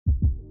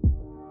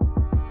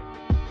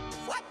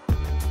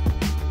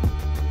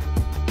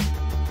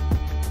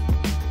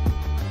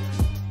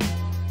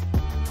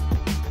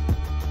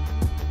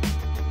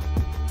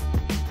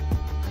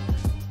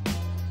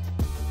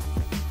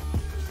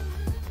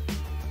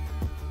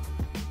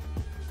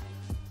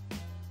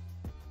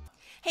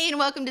Hey, and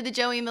welcome to the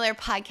Joie Miller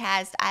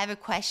Podcast. I have a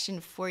question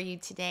for you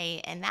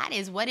today, and that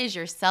is, what is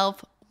your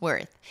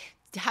self-worth?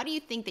 How do you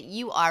think that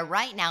you are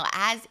right now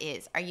as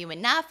is? Are you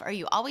enough? Are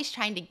you always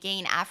trying to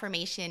gain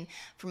affirmation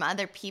from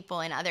other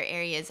people in other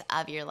areas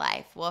of your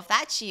life? Well, if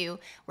that's you,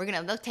 we're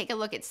going to take a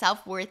look at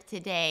self-worth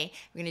today.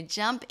 We're going to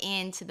jump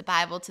into the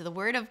Bible, to the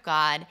Word of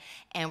God,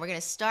 and we're going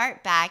to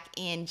start back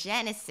in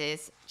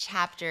Genesis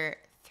chapter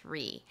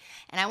 3.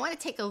 And I want to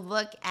take a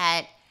look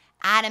at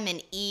Adam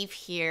and Eve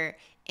here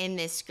in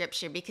this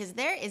scripture, because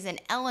there is an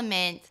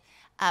element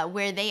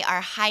where they are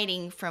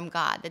hiding from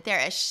God, that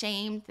they're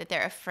ashamed, that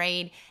they're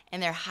afraid,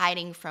 and they're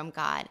hiding from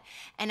God.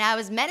 And I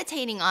was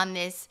meditating on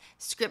this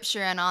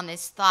scripture and on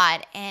this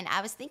thought, and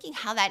I was thinking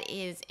how that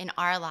is in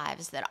our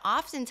lives, that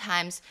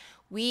oftentimes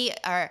we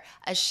are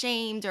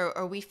ashamed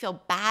or we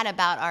feel bad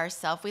about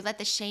ourselves. We let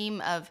the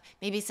shame of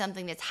maybe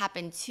something that's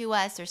happened to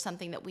us or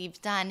something that we've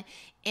done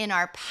in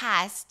our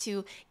past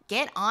to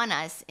get on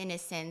us, in a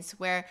sense,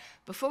 where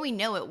before we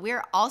know it,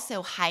 we're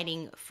also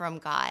hiding from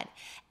God.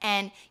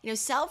 And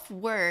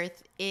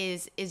self-worth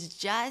is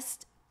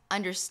just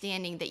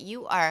understanding that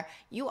you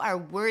are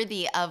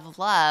worthy of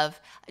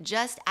love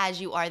just as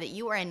you are, that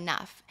you are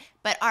enough.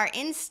 But our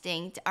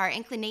instinct, our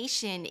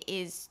inclination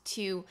is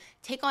to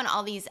take on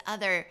all these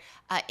other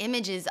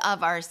images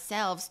of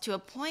ourselves to a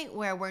point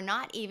where we're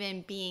not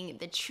even being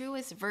the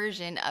truest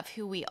version of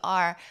who we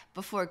are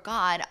before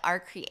God, our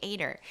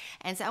Creator.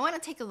 And so I want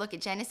to take a look at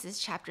Genesis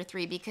chapter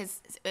 3,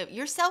 because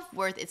your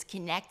self-worth is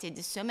connected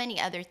to so many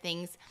other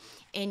things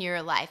in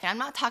your life. And I'm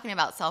not talking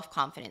about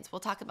self-confidence. We'll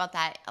talk about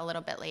that a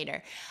little bit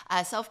later.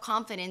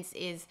 Self-confidence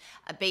is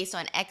based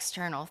on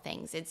external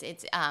things.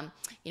 It's I'm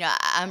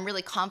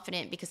really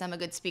confident because I'm a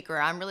good speaker.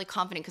 Or I'm really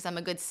confident because I'm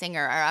a good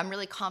singer. Or I'm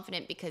really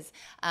confident because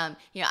I'm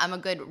a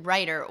good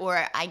writer.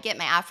 Or I get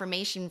my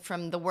affirmation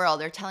from the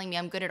world. They're telling me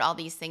I'm good at all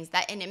these things.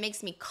 And it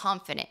makes me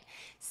confident.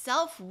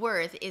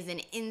 Self-worth is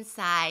an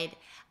inside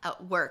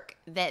work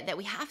that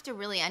we have to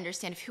really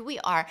understand of who we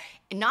are,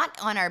 not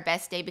on our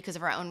best day because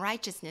of our own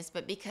righteousness,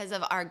 but because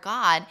of our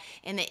God,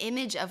 in the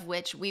image of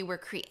which we were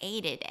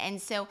created.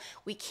 And so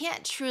we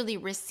can't truly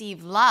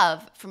receive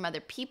love from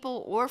other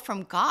people or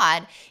from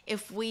God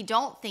if we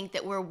don't think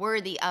that we're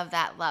worthy of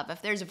that love.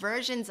 If there's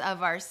versions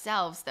of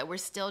ourselves that we're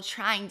still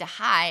trying to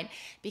hide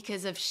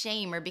because of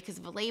shame or because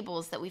of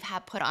labels that we've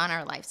had put on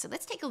our life. So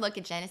let's take a look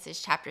at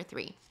Genesis chapter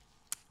 3.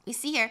 We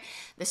see here,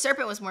 the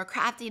serpent was more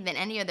crafty than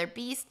any other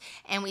beast,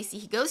 and we see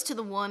he goes to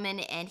the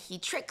woman and he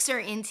tricks her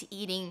into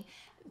eating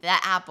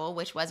the apple,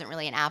 which wasn't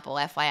really an apple,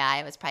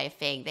 FYI. It was probably a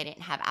fig. They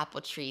didn't have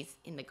apple trees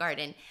in the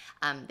garden.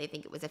 They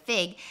think it was a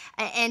fig.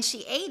 And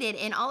she ate it,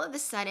 and all of a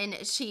sudden,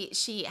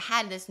 she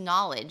had this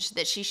knowledge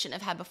that she shouldn't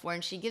have had before,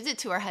 and she gives it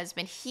to her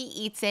husband. He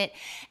eats it,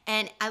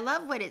 and I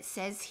love what it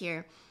says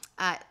here.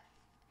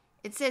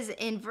 It says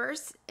in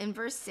verse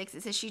 6,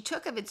 it says, she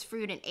took of its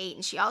fruit and ate,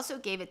 and she also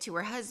gave it to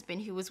her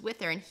husband who was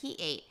with her, and he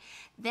ate.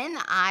 Then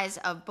the eyes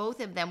of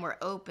both of them were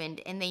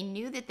opened, and they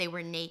knew that they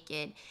were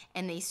naked,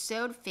 and they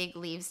sewed fig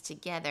leaves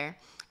together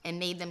and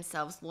made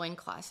themselves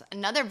loincloths.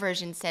 Another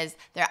version says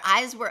their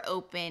eyes were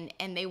open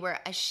and they were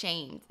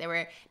ashamed. They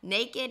were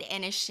naked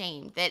and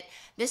ashamed. That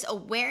this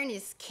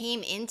awareness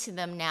came into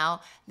them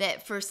now,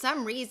 that for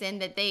some reason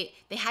that they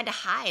had to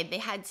hide. They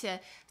had to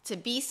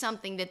be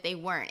something that they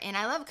weren't. And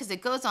I love, because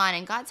it goes on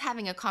and God's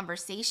having a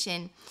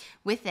conversation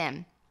with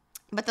them.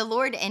 But the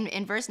Lord,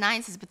 in verse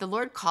 9 says, but the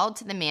Lord called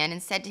to the man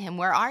and said to him,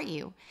 where are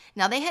you?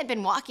 Now they had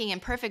been walking in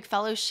perfect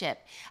fellowship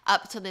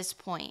up to this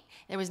point.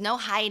 There was no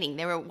hiding.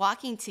 They were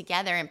walking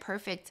together in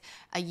perfect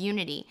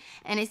unity.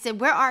 And he said,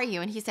 where are you?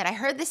 And he said, I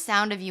heard the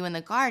sound of you in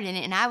the garden,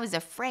 and I was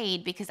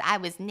afraid because I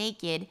was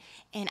naked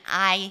and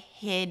I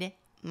hid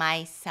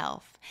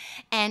myself.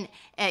 And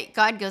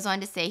God goes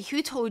on to say,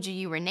 who told you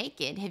you were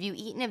naked? Have you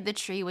eaten of the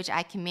tree which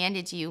I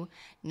commanded you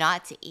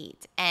not to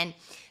eat? And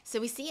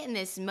so we see in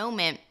this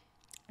moment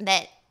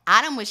that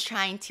Adam was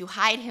trying to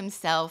hide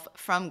himself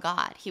from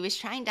God. He was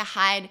trying to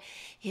hide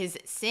his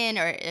sin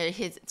or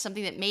his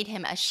something that made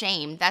him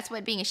ashamed. That's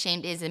what being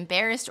ashamed is,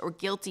 embarrassed or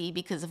guilty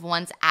because of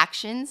one's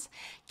actions,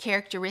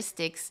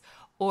 characteristics,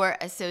 or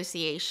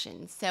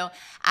association. So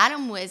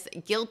Adam was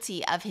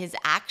guilty of his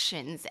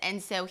actions,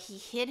 and so he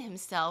hid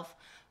himself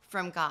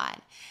from God.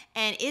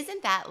 And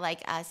isn't that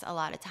like us a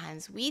lot of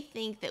times? We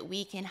think that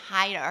we can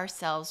hide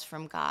ourselves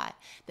from God,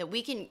 that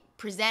we can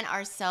present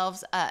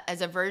ourselves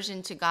as a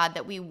version to God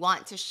that we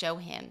want to show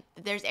him.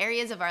 There's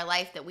areas of our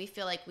life that we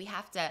feel like we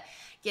have to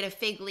get a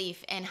fig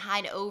leaf and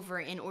hide over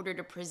in order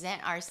to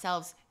present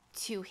ourselves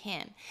to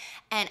him.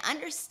 And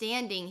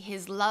understanding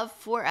his love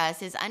for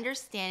us is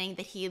understanding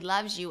that he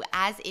loves you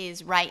as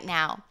is right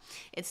now.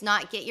 It's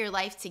not get your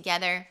life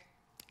together,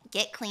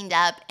 get cleaned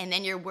up, and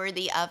then you're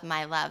worthy of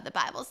my love. The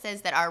Bible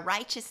says that our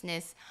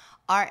righteousness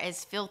are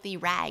as filthy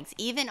rags.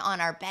 Even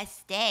on our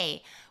best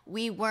day,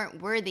 we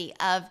weren't worthy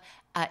of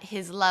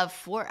his love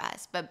for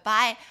us. But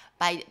by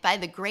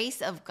the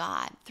grace of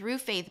God, through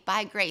faith,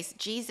 by grace,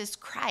 Jesus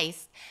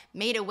Christ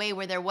made a way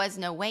where there was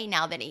no way.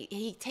 Now that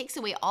he takes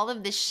away all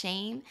of the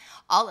shame,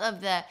 all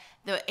of the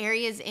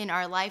areas in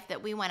our life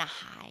that we want to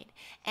hide.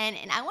 And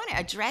I want to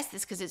address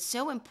this because it's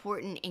so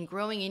important in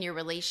growing in your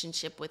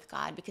relationship with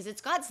God, because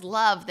it's God's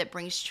love that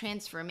brings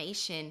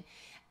transformation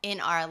in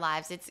our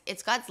lives.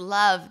 It's God's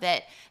love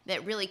that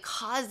really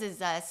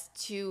causes us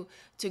to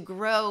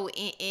grow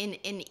in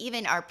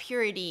even our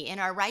purity, in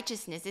our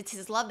righteousness. It's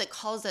his love that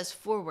calls us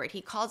forward.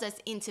 He calls us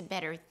into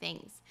better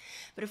things.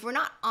 But if we're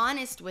not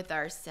honest with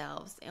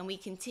ourselves and we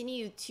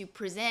continue to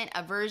present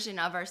a version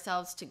of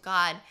ourselves to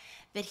God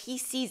that he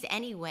sees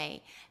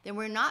anyway, then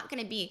we're not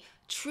going to be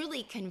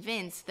truly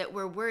convinced that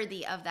we're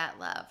worthy of that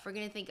love. We're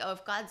going to think, oh,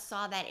 if God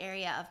saw that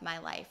area of my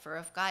life, or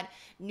if God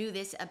knew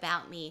this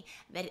about me,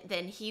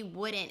 then he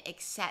wouldn't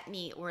accept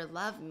me or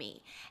love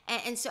me.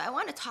 And so I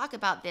want to talk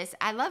about this.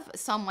 I love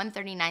Psalm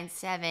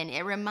 139:7.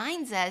 It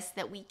reminds us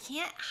that we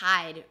can't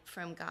hide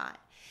from God.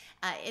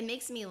 It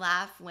makes me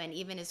laugh when,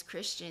 even as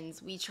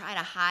Christians, we try to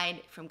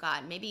hide from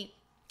God. Maybe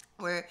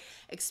we're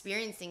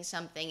experiencing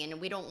something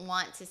and we don't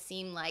want to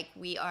seem like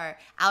we are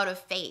out of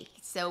faith.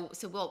 So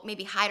we'll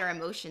maybe hide our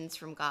emotions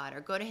from God,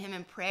 or go to him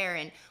in prayer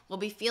and we'll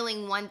be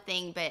feeling one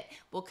thing, but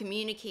we'll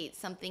communicate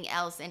something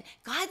else. And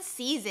God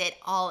sees it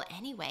all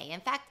anyway. In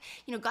fact,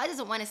 God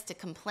doesn't want us to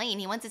complain.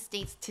 He wants us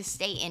to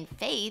stay in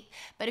faith.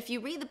 But if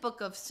you read the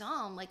book of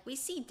Psalm, we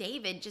see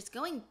David just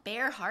going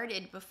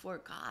barehearted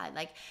before God,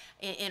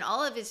 in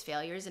all of his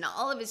failures and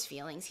all of his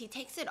feelings. He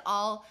takes it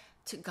all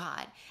to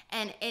God,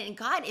 and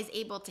God is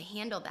able to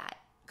handle that.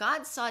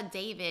 God saw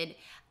David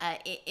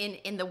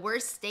in the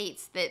worst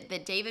states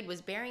that David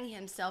was burying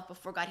himself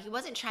before God. He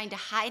wasn't trying to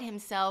hide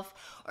himself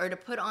or to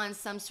put on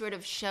some sort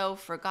of show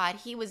for God.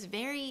 He was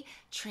very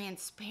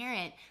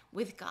transparent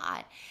with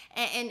God.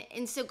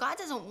 And so God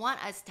doesn't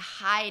want us to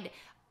hide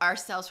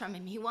ourselves from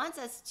him. He wants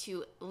us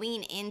to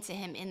lean into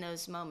him in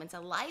those moments. A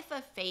life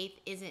of faith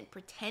isn't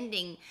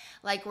pretending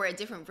like we're a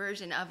different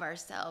version of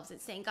ourselves.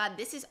 It's saying, God,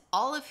 this is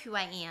all of who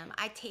I am.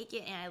 I take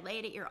it and I lay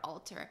it at your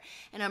altar,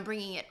 and I'm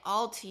bringing it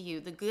all to you.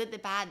 The good, the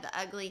bad, the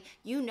ugly.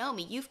 You know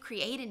me. You've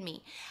created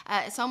me.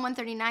 Psalm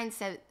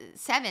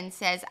 139:7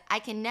 says, I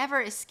can never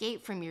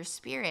escape from your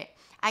spirit.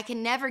 I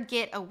can never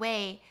get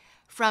away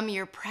from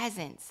your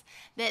presence.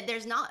 That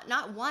there's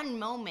not one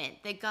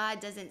moment that God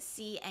doesn't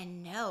see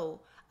and know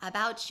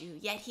about you,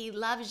 yet he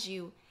loves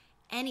you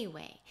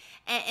anyway.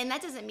 And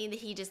that doesn't mean that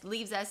he just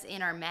leaves us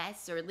in our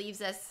mess or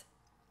leaves us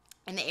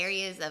in the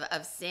areas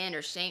of sin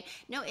or shame.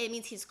 No, it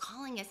means he's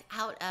calling us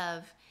out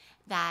of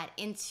that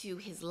into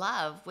his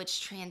love, which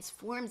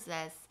transforms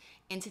us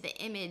into the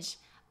image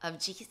of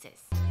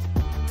Jesus.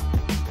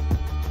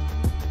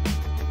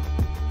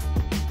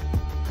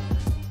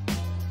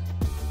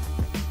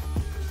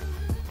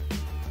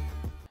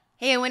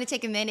 Hey, I want to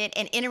take a minute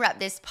and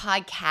interrupt this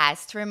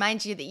podcast to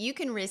remind you that you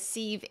can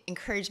receive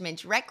encouragement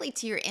directly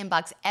to your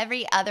inbox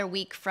every other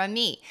week from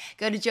me.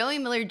 Go to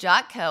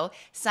joiemiller.co,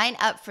 sign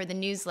up for the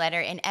newsletter,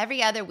 and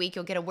every other week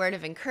you'll get a word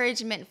of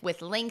encouragement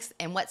with links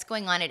and what's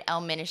going on at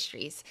L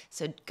Ministries.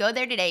 So go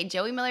there today,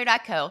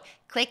 joiemiller.co,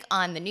 click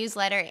on the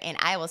newsletter, and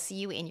I will see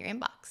you in your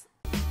inbox.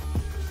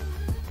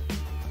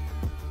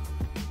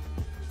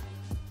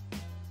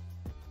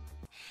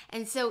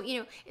 And so,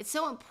 it's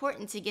so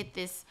important to get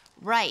this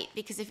right,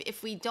 because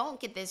if we don't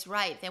get this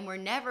right, then we're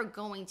never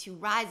going to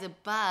rise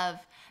above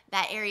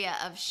that area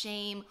of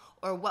shame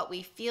or what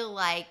we feel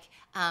like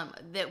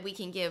that we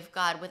can give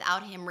God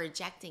without him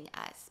rejecting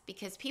us.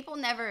 Because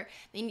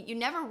you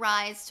never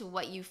rise to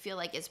what you feel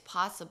like is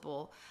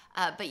possible,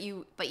 but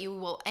you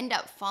will end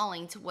up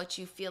falling to what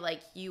you feel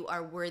like you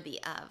are worthy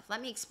of.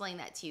 Let me explain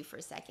that to you for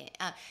a second.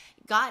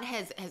 God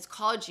has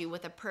called you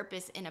with a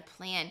purpose and a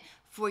plan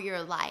for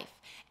your life.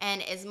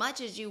 And as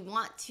much as you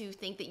want to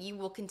think that you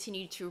will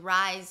continue to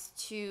rise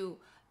to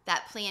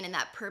that plan and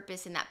that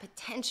purpose and that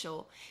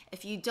potential,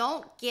 if you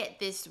don't get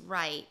this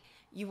right,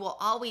 you will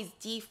always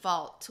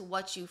default to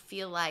what you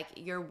feel like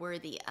you're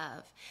worthy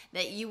of.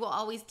 That you will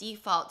always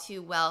default to,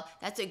 well,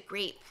 that's a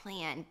great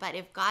plan, but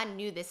if God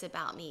knew this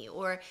about me,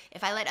 or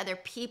if I let other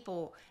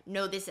people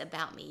know this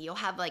about me, you'll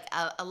have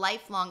a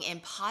lifelong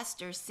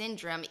imposter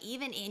syndrome,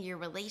 even in your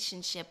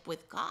relationship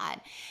with God.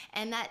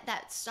 And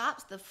that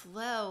stops the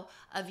flow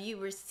of you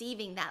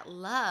receiving that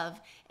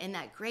love and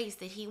that grace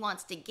that he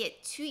wants to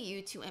get to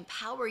you to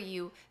empower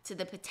you to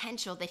the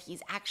potential that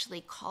he's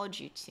actually called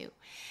you to.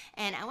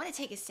 And I want to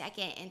take a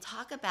second and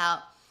talk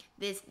about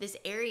this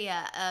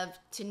area of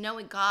to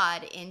know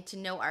God and to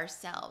know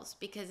ourselves,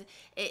 because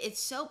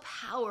it's so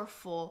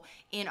powerful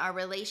in our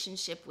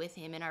relationship with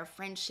him and our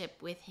friendship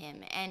with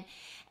him.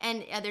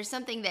 And there's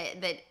something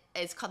that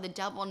is called the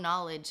double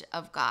knowledge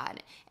of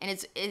God. And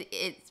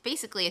it's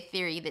basically a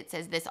theory that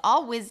says this: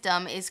 all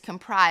wisdom is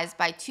comprised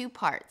by two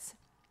parts,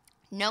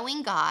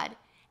 knowing God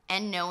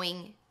and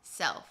knowing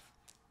self.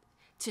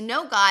 To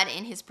know God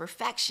in his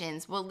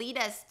perfections will lead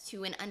us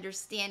to an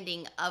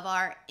understanding of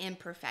our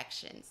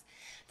imperfections.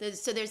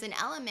 So there's an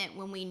element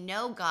when we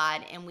know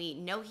God and we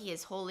know he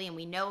is holy and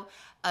we know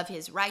of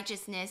his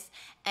righteousness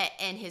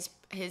and his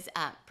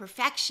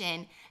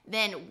perfection,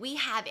 then we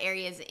have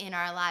areas in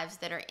our lives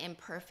that are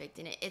imperfect.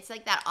 And it's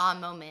like that awe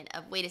moment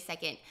of, wait a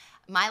second,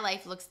 my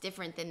life looks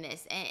different than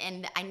this,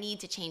 and I need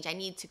to change, I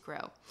need to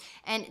grow.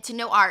 And to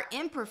know our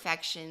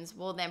imperfections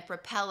will then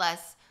propel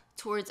us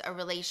towards a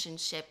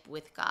relationship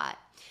with God.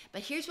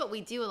 But here's what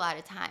we do a lot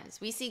of times.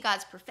 We see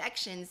God's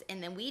perfections,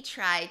 and then we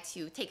try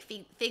to take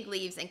fig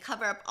leaves and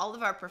cover up all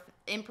of our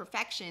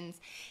imperfections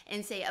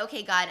and say,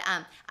 okay, God,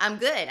 I'm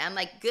good. I'm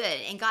like good.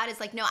 And God is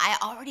like, no, I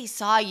already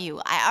saw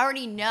you. I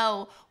already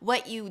know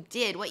what you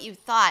did, what you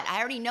thought. I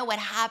already know what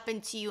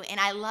happened to you, and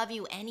I love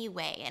you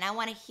anyway. And I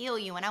want to heal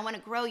you, and I want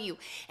to grow you,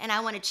 and I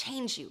want to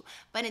change you.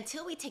 But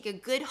until we take a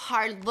good,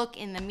 hard look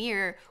in the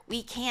mirror,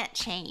 we can't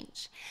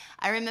change.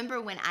 I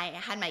remember when I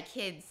had my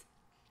kids,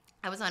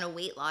 I was on a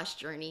weight loss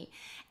journey,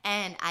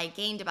 and I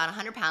gained about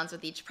 100 pounds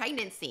with each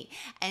pregnancy.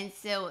 And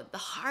so the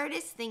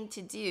hardest thing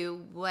to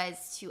do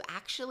was to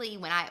actually,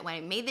 when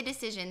I made the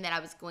decision that I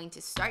was going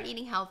to start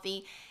eating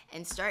healthy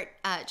and start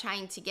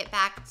trying to get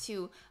back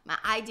to my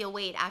ideal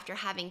weight after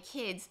having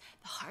kids,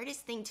 the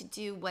hardest thing to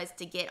do was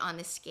to get on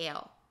the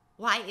scale.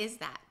 Why is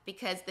that?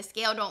 Because the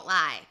scale don't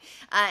lie.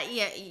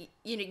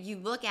 You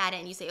look at it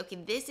and you say, okay,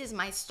 this is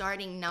my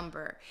starting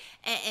number.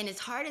 And as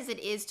hard as it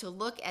is to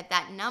look at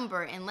that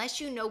number,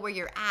 unless you know where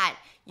you're at,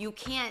 you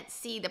can't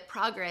see the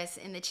progress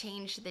and the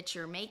change that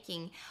you're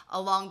making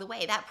along the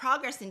way. That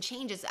progress and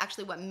change is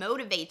actually what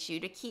motivates you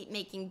to keep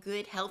making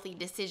good, healthy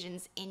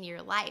decisions in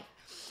your life.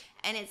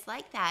 And it's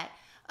like that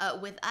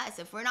with us.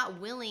 If we're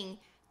not willing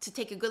to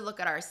take a good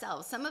look at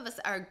ourselves, some of us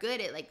are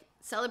good at like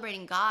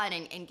celebrating God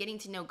and getting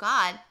to know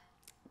God,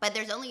 but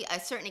there's only a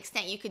certain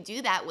extent you could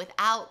do that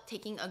without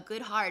taking a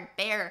good, hard,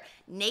 bare,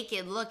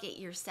 naked look at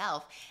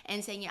yourself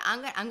and saying, yeah,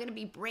 I'm gonna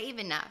be brave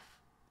enough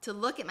to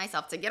look at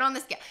myself, to get on the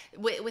scale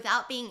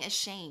without being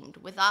ashamed,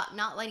 without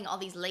not letting all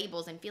these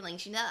labels and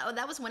feelings.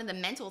 That was one of the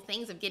mental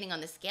things of getting on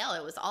the scale.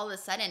 It was all of a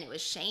sudden, it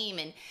was shame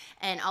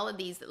and all of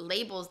these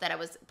labels that I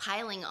was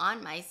piling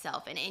on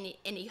myself.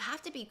 And you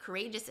have to be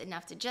courageous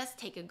enough to just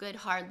take a good,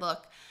 hard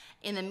look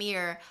in the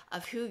mirror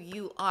of who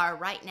you are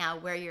right now,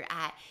 where you're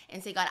at,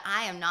 and say, God,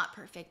 I am not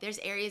perfect. There's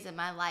areas in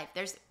my life.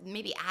 There's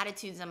maybe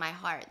attitudes in my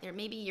heart.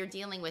 Maybe you're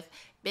dealing with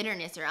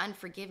bitterness or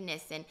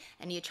unforgiveness,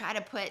 and you try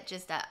to put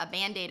just a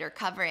Band-Aid or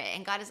cover it.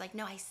 And God is like,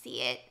 no, I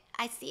see it.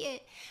 I see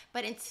it.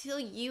 But until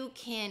you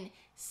can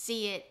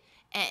see it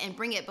and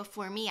bring it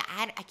before me,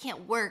 I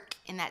can't work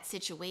in that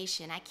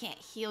situation. I can't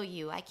heal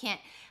you. I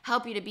can't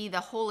help you to be the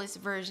wholest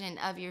version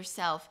of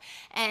yourself.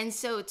 And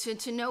so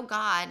to know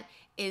God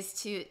is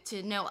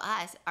to know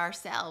us,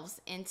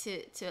 ourselves, and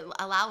to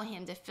allow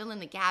him to fill in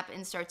the gap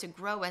and start to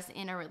grow us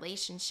in a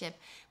relationship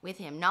with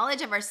him.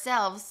 Knowledge of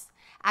ourselves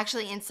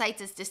actually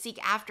incites us to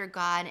seek after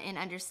God and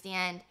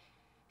understand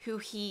who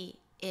he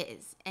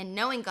is. And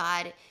knowing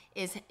God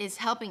is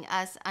helping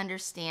us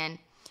understand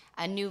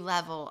a new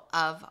level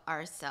of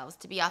ourselves.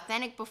 To be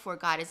authentic before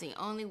God is the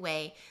only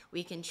way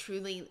we can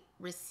truly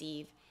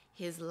receive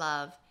his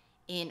love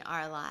in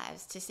our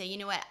lives. To say, you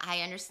know what,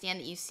 I understand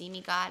that you see me,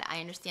 God. I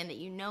understand that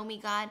you know me,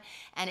 God.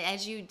 And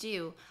as you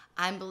do,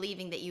 I'm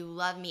believing that you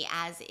love me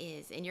as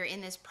is. And you're in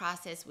this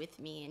process with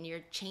me and you're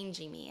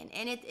changing me.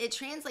 And it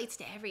translates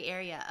to every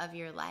area of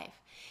your life.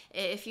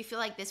 If you feel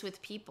like this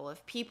with people,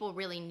 if people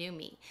really knew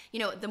me,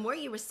 the more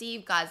you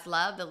receive God's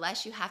love, the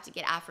less you have to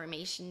get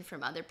affirmation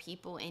from other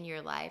people in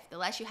your life, the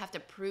less you have to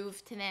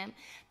prove to them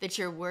that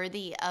you're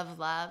worthy of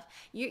love.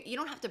 You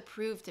don't have to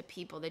prove to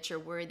people that you're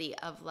worthy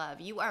of love.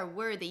 You are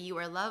worthy. You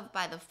are loved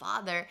by the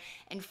Father.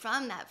 And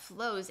from that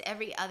flows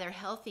every other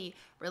healthy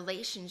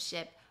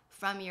relationship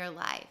from your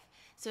life.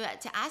 So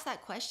to ask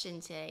that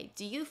question today,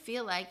 do you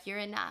feel like you're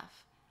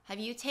enough? Have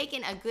you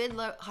taken a good,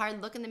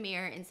 hard look in the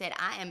mirror and said,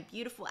 I am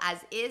beautiful as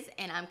is,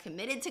 and I'm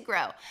committed to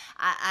grow?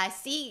 I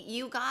see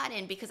you, God,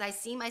 and because I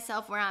see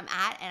myself where I'm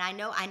at, and I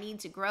know I need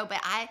to grow, but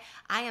I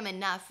am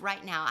enough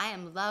right now. I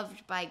am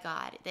loved by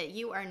God, that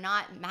you are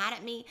not mad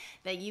at me,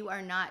 that you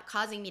are not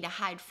causing me to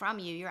hide from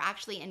you. You're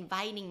actually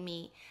inviting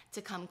me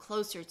to come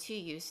closer to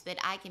you so that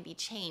I can be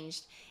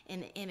changed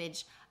in the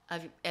image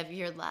of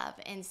your love.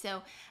 And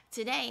so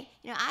today,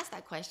 ask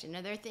that question.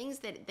 Are there things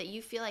that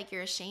you feel like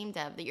you're ashamed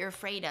of, that you're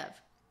afraid of?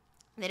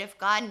 That if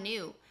God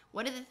knew,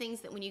 what are the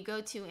things that when you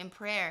go to in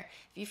prayer,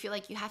 if you feel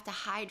like you have to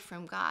hide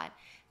from God,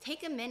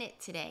 take a minute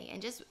today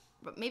and just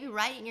maybe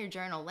write in your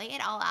journal, lay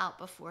it all out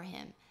before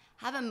him.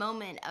 Have a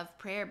moment of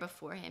prayer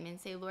before him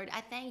and say, Lord, I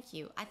thank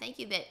you. I thank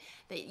you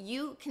that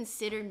you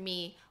considered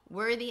me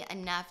worthy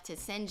enough to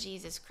send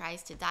Jesus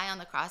Christ to die on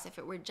the cross. If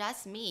it were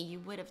just me, you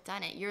would have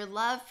done it. Your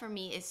love for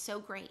me is so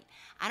great.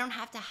 I don't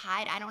have to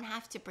hide. I don't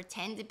have to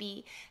pretend to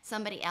be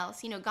somebody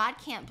else. God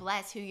can't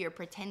bless who you're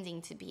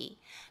pretending to be.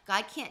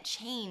 God can't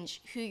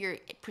change who you're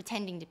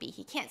pretending to be.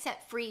 He can't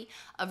set free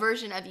a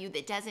version of you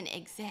that doesn't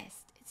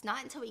exist. It's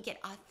not until we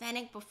get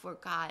authentic before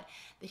God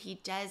that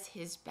he does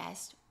his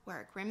best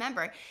work.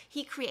 Remember,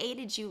 he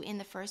created you in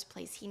the first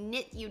place. He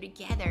knit you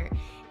together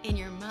in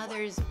your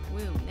mother's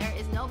womb. There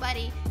is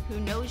nobody who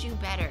knows you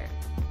better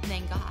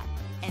than God,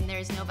 and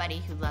there's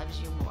nobody who loves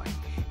you more.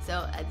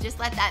 So just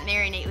let that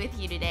marinate with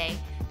you today.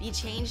 Be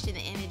changed in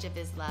the image of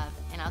his love,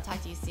 and I'll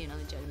talk to you soon on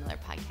the Joie Miller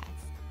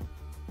Podcast.